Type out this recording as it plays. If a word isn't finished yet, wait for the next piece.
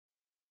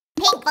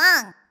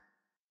Pinkfong.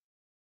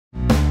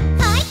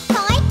 Hoi,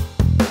 hoi.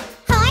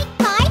 Hoi,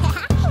 hoi.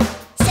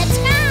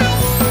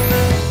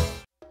 Subscribe.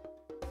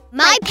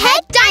 My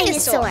Pet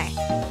Dinosaur.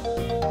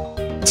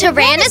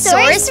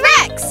 Tyrannosaurus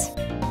Rex.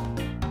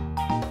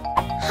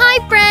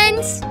 Hi,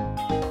 friends.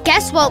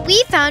 Guess what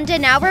we found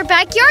in our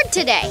backyard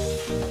today?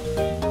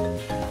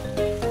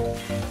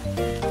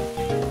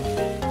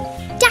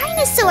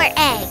 Dinosaur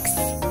eggs.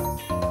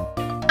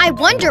 I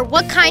wonder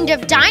what kind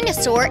of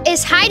dinosaur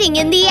is hiding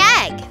in the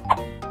egg.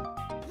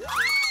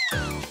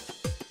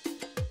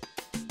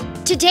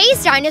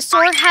 Today's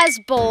dinosaur has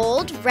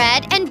bold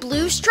red and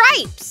blue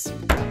stripes.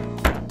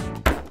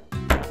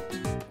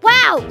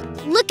 Wow,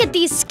 look at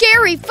these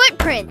scary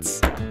footprints.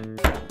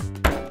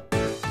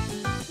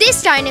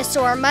 This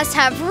dinosaur must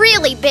have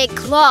really big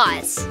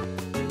claws.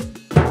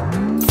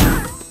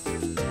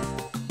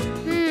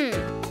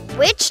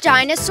 Which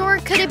dinosaur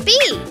could it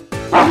be?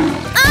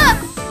 Ah!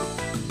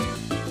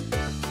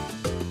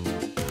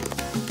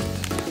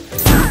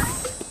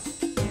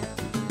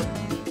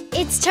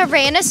 It's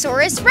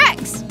Tyrannosaurus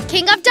Rex,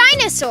 king of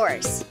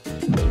dinosaurs.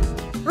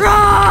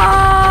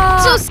 Roar!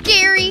 So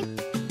scary.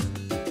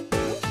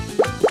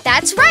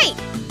 That's right.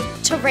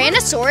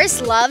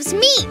 Tyrannosaurus loves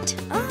meat.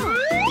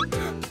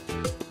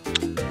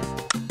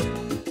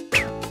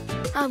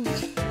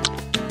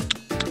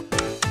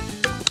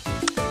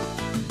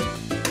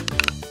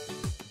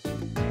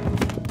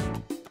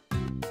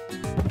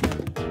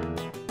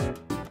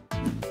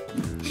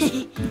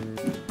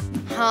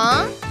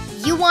 Huh?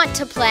 You want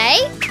to play?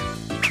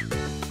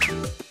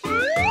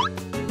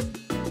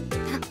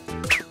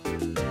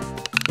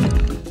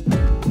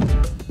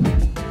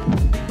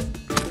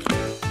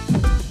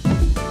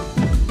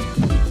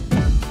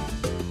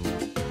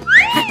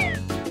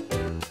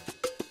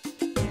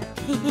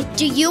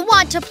 Do you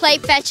want to play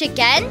fetch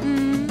again?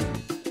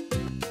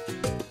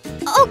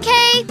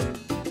 Okay.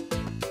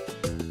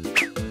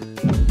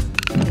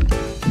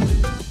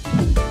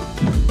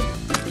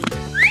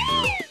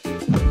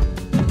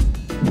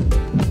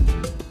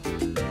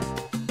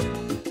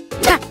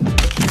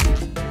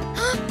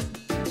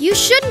 You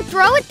shouldn't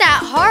throw it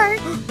that hard.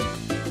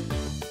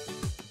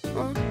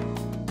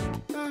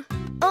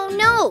 Oh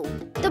no,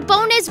 the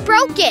bone is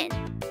broken.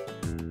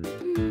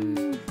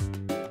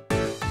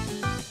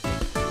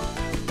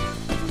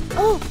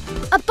 Oh,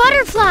 a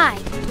butterfly.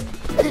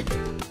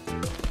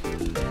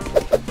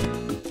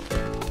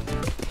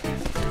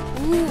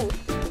 Ooh.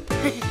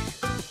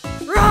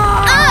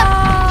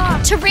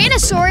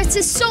 Tyrannosaurus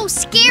is so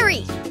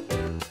scary.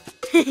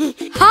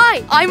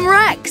 Hi, I'm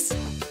Rex.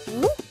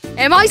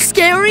 Am I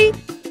scary?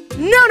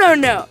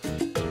 No.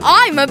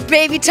 I'm a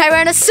baby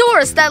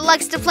Tyrannosaurus that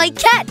likes to play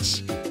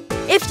catch.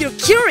 If you're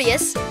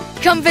curious,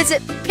 come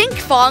visit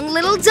Pinkfong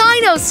Little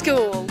Dino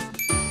School.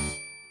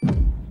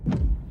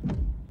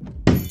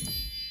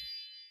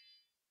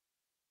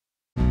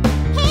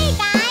 Hey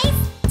guys,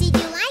 did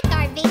you like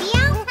our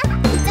video?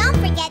 Don't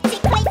forget to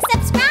click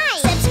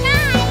subscribe.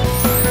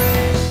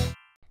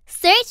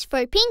 Search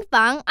for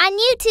Pinkfong on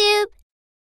YouTube.